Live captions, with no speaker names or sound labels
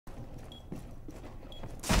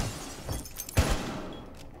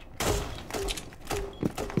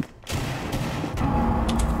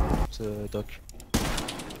Doc.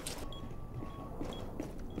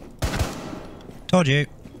 Told you.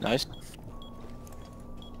 Nice.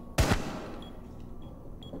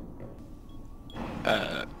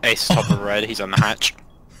 Ace top of red, he's on the hatch.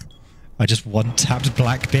 I just one-tapped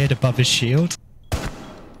Blackbeard above his shield.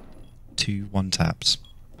 2 one-taps.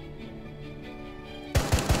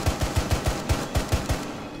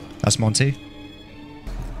 That's Monty.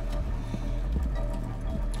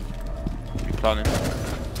 You planning?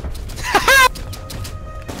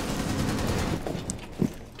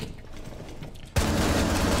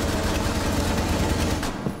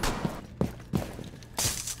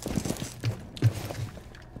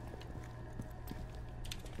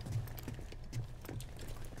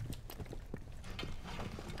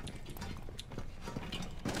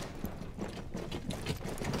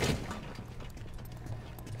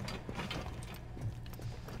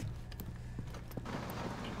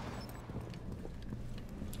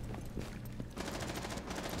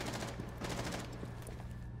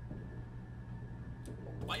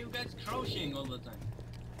 Why you guys crouching all the time?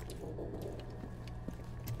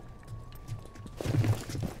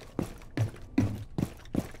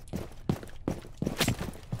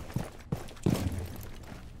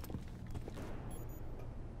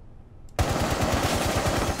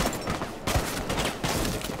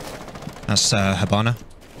 That's Habana.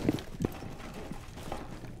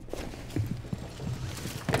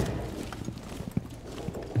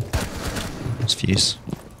 That's Fuse.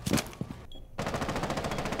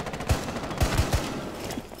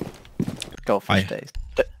 Golfing days.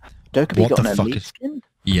 Dokkaebi got an elite skin?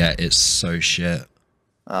 Yeah, it's so shit.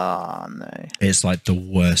 Oh no. It's like the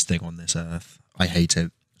worst thing on this earth. I hate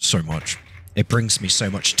it so much. It brings me so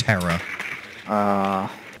much terror.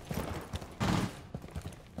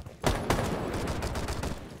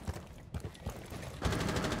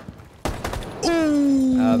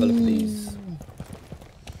 Have a look, please.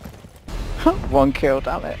 1 kill,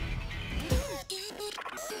 damn it.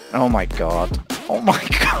 Oh my god. Oh my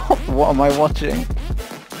god, what am I watching?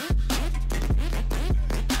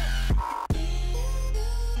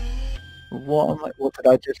 What did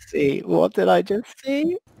I just see? What did I just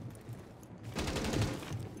see?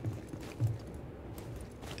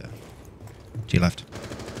 Yeah. To your left.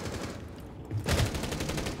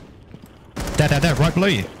 There, right below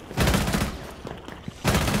you.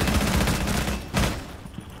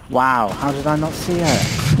 Wow, how did I not see her?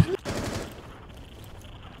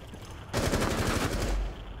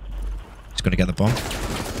 He's gonna get the bomb.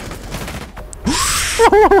 Oof.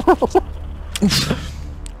 Oof. Oof.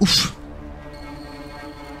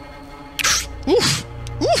 Oof.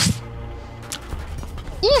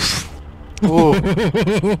 Oof.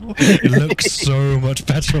 It looks so much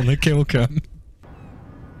better on the kill cam.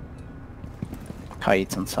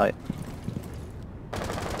 Kaid's on site.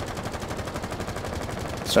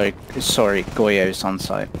 Sorry, Goyo's on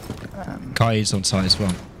site. Kai's on site as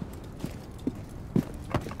well.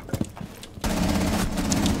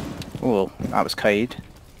 Oh, that was Kaid.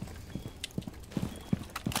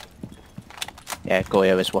 Yeah,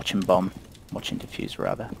 Goyo is watching bomb. Watching defuse,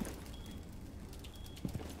 rather.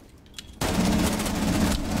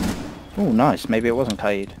 Oh, nice. Maybe it wasn't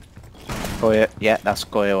Kaid. Goyo. Yeah, that's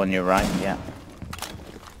Goyo on your right. Yeah.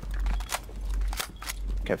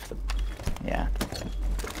 Go for the... Yeah.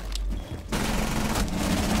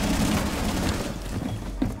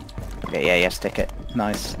 Yeah, stick it.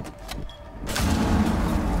 Nice.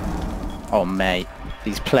 Oh, mate.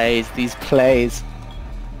 These plays. I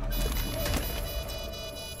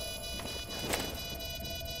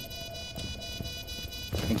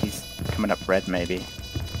think he's coming up red, maybe.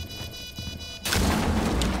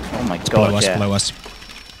 Oh my god, yeah. Below us.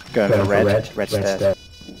 Going for red stairs.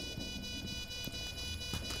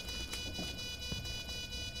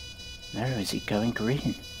 No, is he going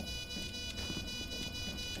green?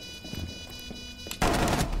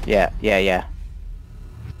 Yeah.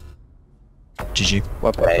 GG.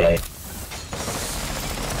 Well played.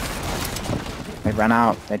 They ran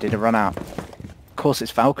out. They did a run out. Of course,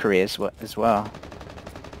 it's Valkyrie as well.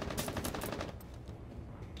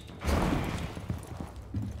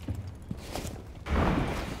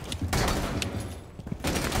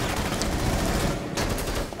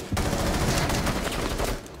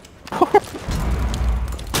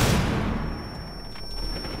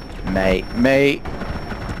 Mate.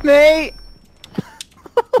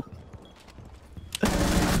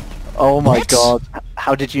 Oh my god.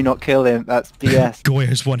 How did you not kill him? That's BS.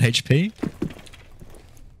 Goyo's 1 HP.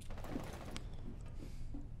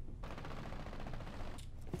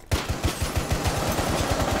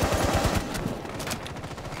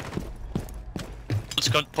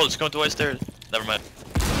 Let's go towards there. Never mind.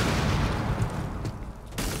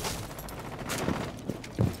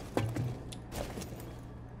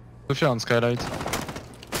 Push it on Skylight.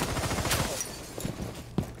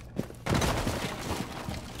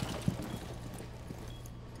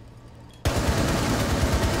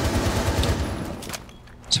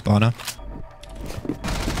 Spawner.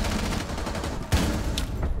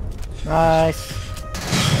 Nice.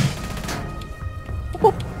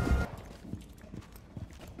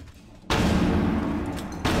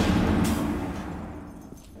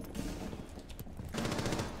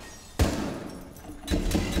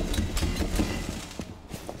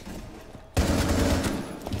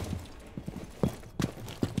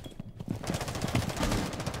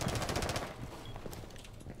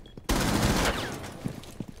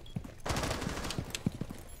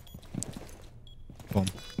 Boom.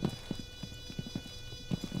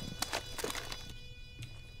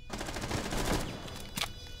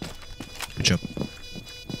 Good job.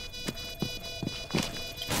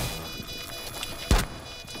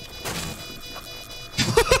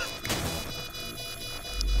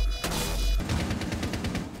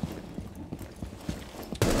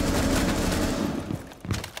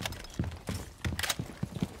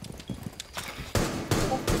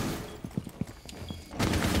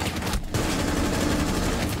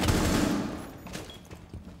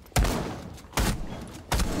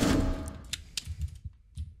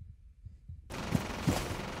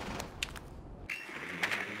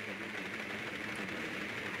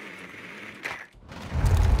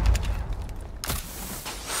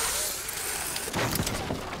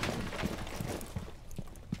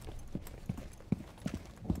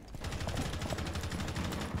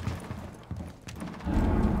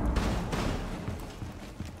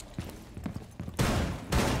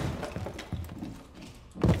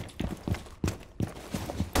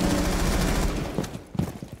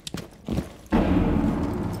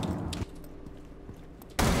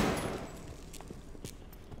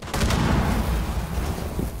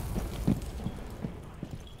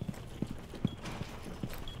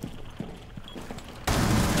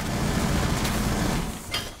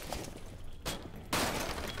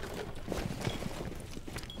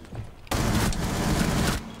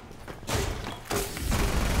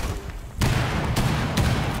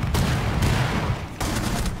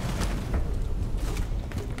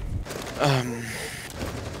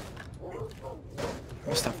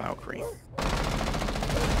 What's that Valkyrie?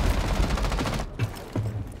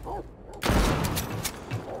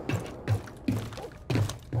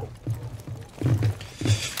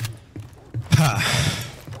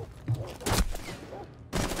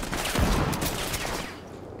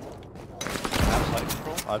 Outside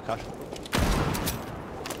control. I have cash.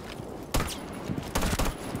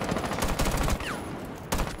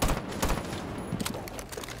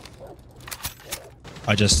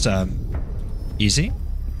 I just easy.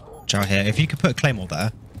 Out here. If you could put a claymore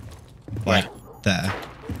there, like there.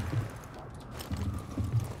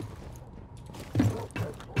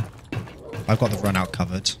 I've got the run out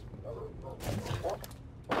covered.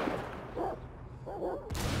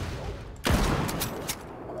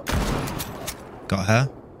 Got her.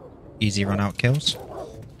 Easy run out kills.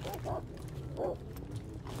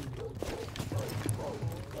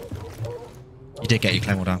 You did get your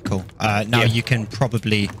claymore down. Cool. Now you can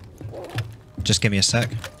probably just give me a sec.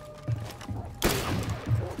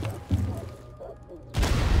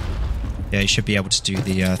 Yeah, you should be able to do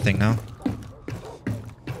the thing now.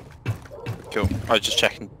 Cool. I was just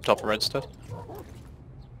checking top of red stuff.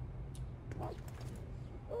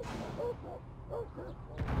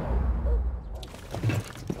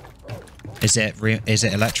 Is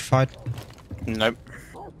it electrified? Nope.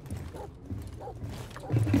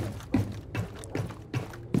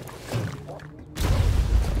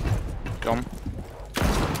 Gone.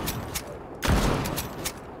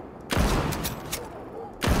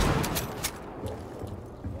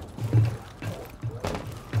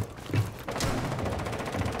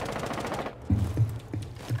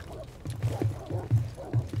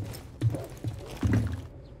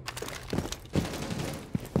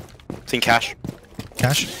 It's in cash.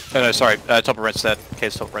 Cash? Oh no, sorry. Top of red stairs.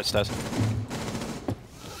 K's top of red stairs.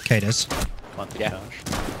 Okay, it is. Plenty Yeah. cash.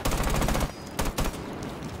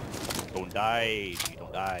 Don't die. You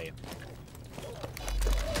don't die.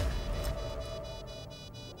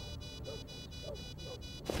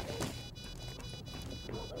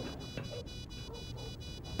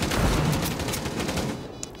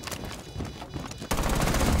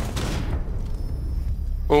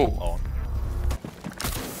 Oh. On.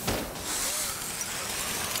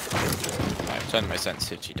 Right, turn my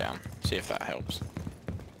sensitivity down. See if that helps.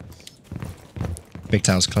 Big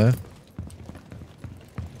tower's clear.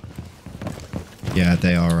 Yeah,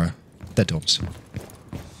 they are. They're dorms.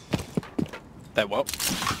 They're what?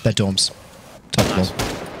 They're dorms. Top Nice. floor.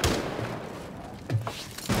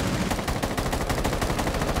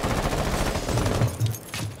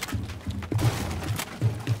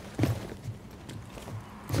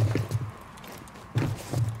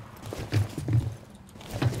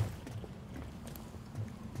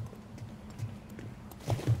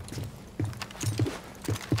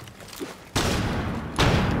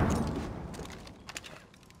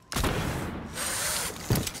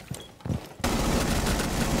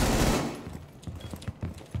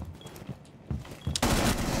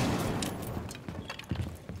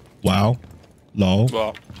 Wow. Lol.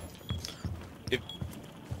 What?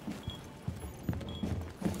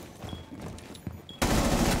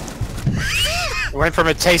 Went from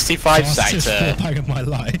a tasty 5-stack Fastest to... bag of my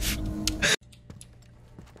life.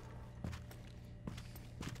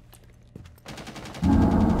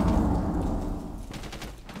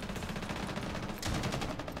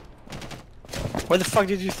 Why the fuck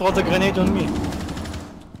did you throw the grenade on me?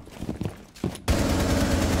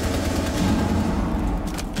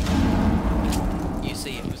 You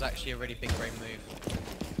see, it was actually a really big brain move.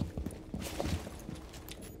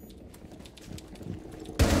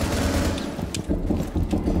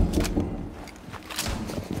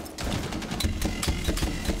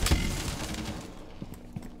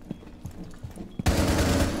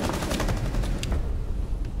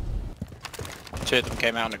 Two of them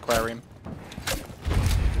came out in an aquarium.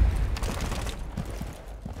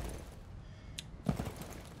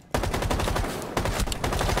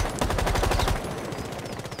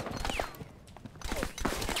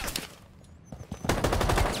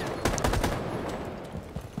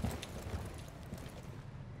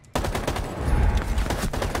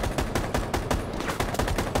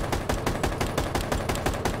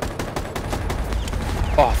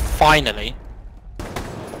 Oh, finally!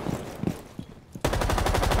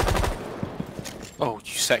 Oh,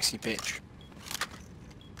 you sexy bitch.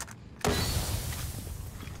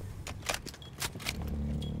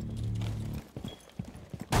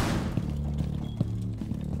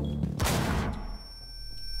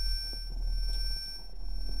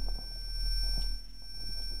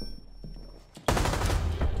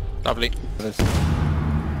 Lovely.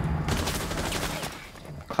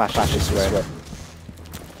 Clash is square.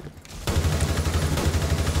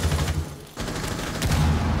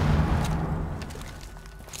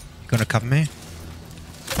 You gonna cover me?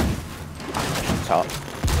 Top.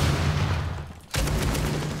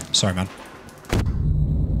 Sorry, man.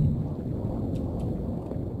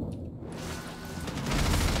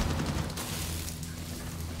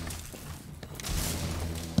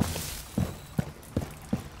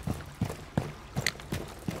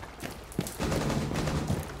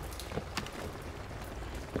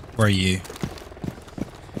 Where are you?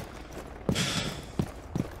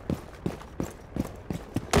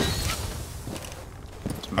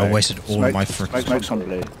 I wasted all of my freaking Smoke's on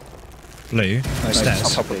blue. blue.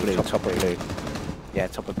 Stairs. Top of blue. Top of blue. Yeah,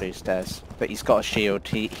 top of blue stairs. But he's got a shield.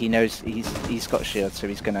 He knows he's got a shield, so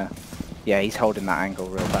he's gonna. Yeah, he's holding that angle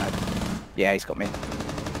real bad. Yeah, he's got me.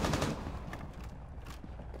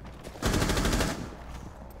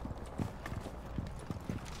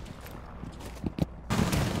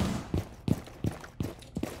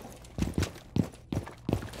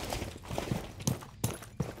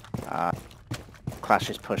 Clash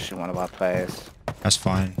is pushing one of our players. That's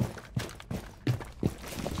fine.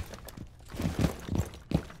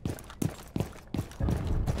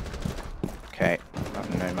 Okay, I've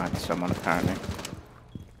nomaded someone apparently.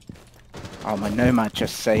 Oh, my nomad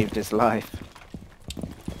just saved his life.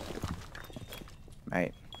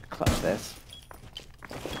 Mate, clutch this.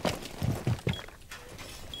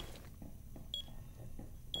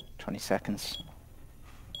 $20.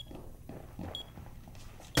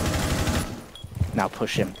 Now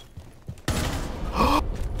push him.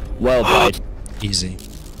 Well played. Easy.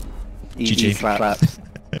 Easy GG. slaps.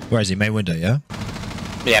 Where is he? Main window, yeah?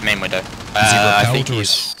 Yeah, main window. Is he I think repelled or he's...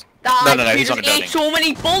 is... No, no, no, he's on a building. So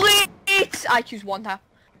many bullets! I choose one tap.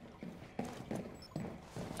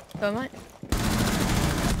 Go, mate.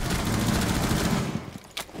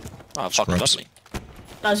 Oh, fucking Scrubs. lovely.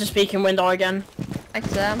 That's a speaking window again.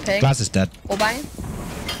 Thanks, I'm ping. Glass is dead. All bang.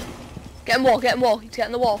 Get him wall, get him wall. He's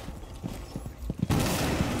getting the wall.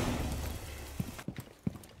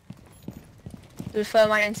 There's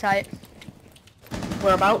thermite in sight.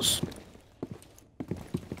 Whereabouts?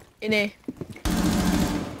 In here.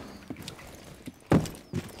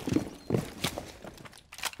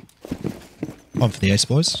 On for the ace,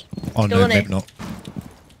 boys. Oh Still no, on maybe it. not.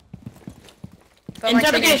 Thermite's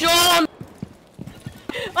in here. Interrogation!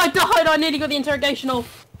 I died, I nearly got the interrogation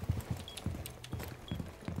off.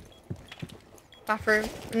 Bathroom.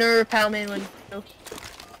 No repel main window.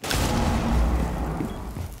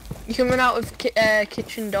 You can run out of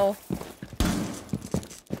kitchen door.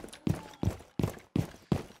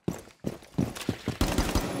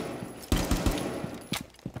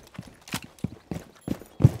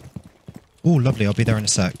 Oh, lovely. I'll be there in a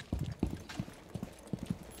sec.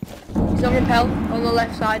 He's on repel on the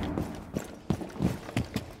left side.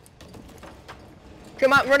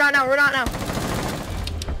 Come out, run out now, run out now.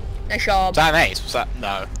 Nice job. Was that an ace? Was that?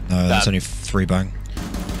 No. No, that's only 3 bang.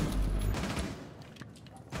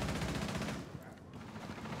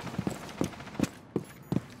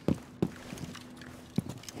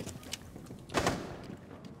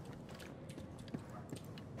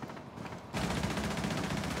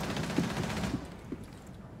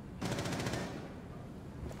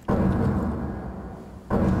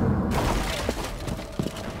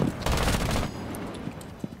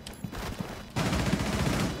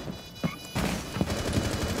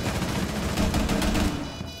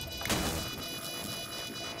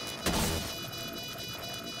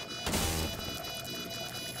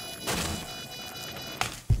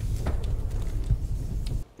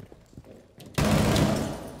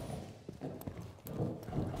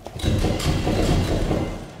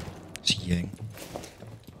 Ying.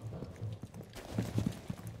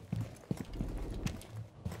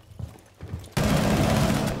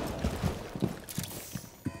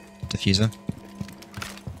 Diffuser.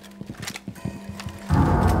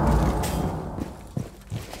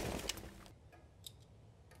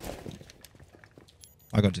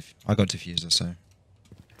 I got diffuser, so.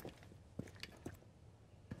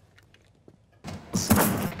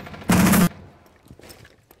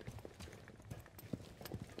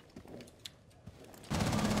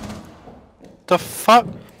 The fuck?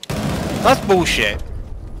 That's bullshit.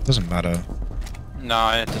 Doesn't matter.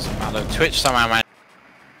 No, it doesn't matter. Twitch somehow man.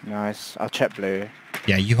 Nice. I'll check blue.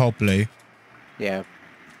 Yeah, you hold blue. Yeah.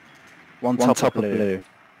 One top of blue.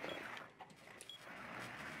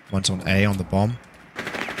 One's on A on the bomb.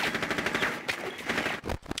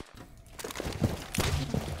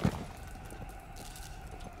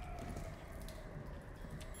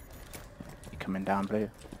 You coming down blue.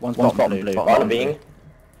 One's bottom blue. Bottom being.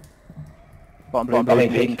 Bottom blue,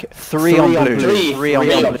 pink. 3 on blue. 3 on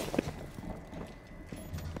blue.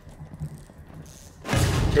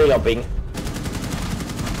 3 on ping.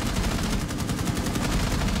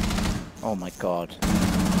 Oh my god.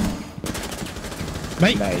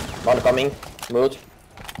 Mate! Mate. 1 coming. Mood.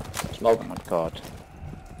 Smoke. Oh my god.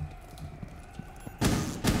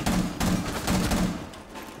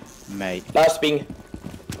 Mate. Last ping.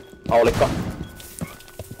 Haulikko.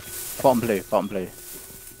 Bottom blue, bottom blue.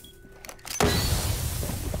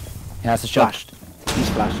 He has a shot. Flashed. He's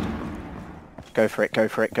flashed. Go for it, go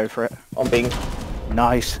for it, go for it. On ping.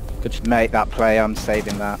 Nice. Good. Mate, that play, I'm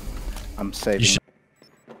saving that. I'm saving should-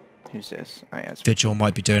 that. Who's this? Oh, yeah, it's Vigil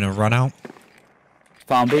might be doing a run out.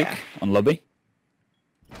 Farm beak on lobby.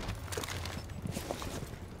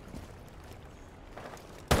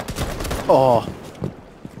 Oh.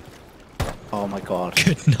 Oh my god.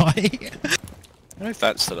 Good night. I don't know if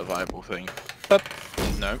that's still a viable thing. But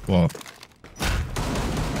no. What?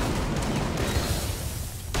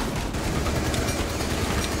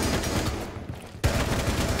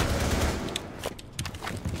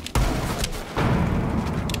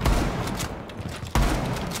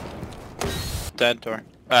 Dead or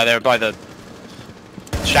they're by the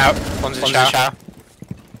shout. One's in shout.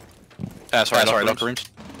 Sorry, locker rooms.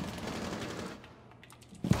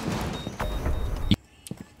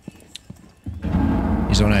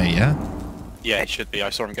 He's on A, yeah? Yeah, he should be. I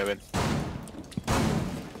saw him go in.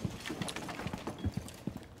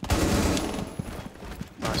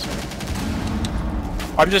 Nice.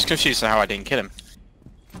 I'm just confused on how I didn't kill him.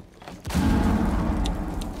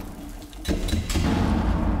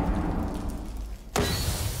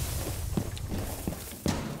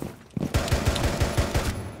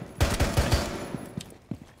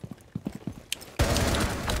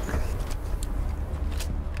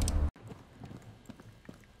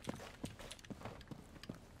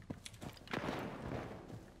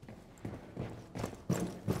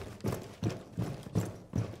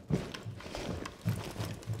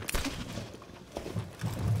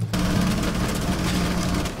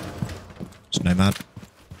 It's Nomad.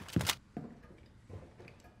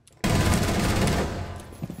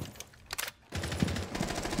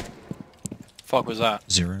 Fuck was that?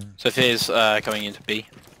 0. So if he's coming into B.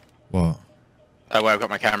 What? Where I've got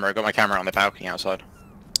my camera. I've got my camera on the balcony outside.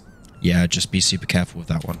 Yeah, just be super careful with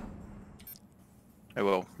that one. I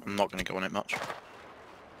will. I'm not going to go on it much.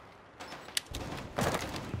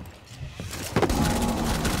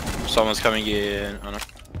 Someone's coming in. Oh no.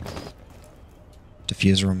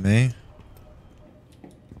 Diffuser on me.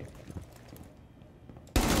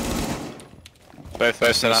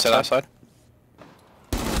 Both still outside.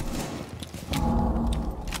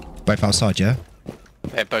 Both outside, yeah?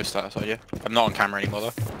 Yeah, both still outside, yeah. I'm not on camera anymore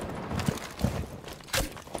though.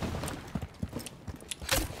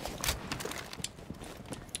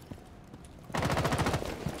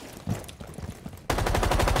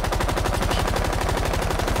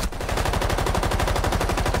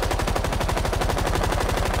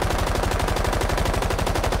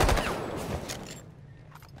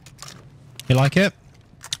 You like it?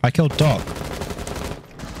 I killed Doc.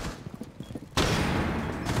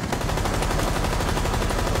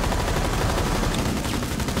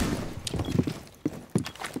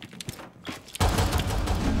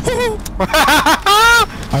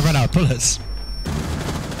 I ran out of bullets.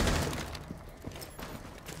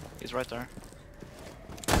 He's right there.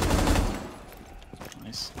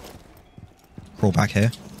 Nice. Crawl back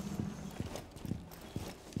here.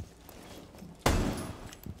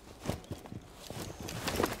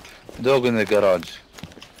 Dog in the garage.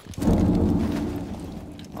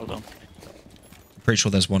 Hold on. Pretty sure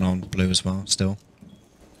there's one on blue as well, still.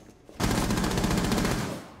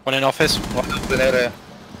 One in office. Open area.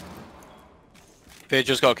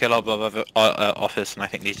 Just got a kill above office, and I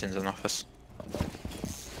think Legion's in office.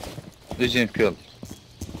 Legion kill.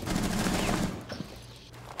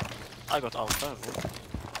 I got out there.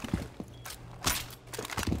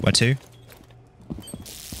 Where to?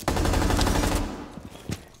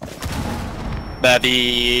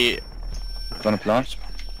 The Gonna plant.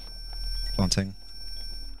 Planting.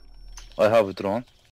 I have a drone.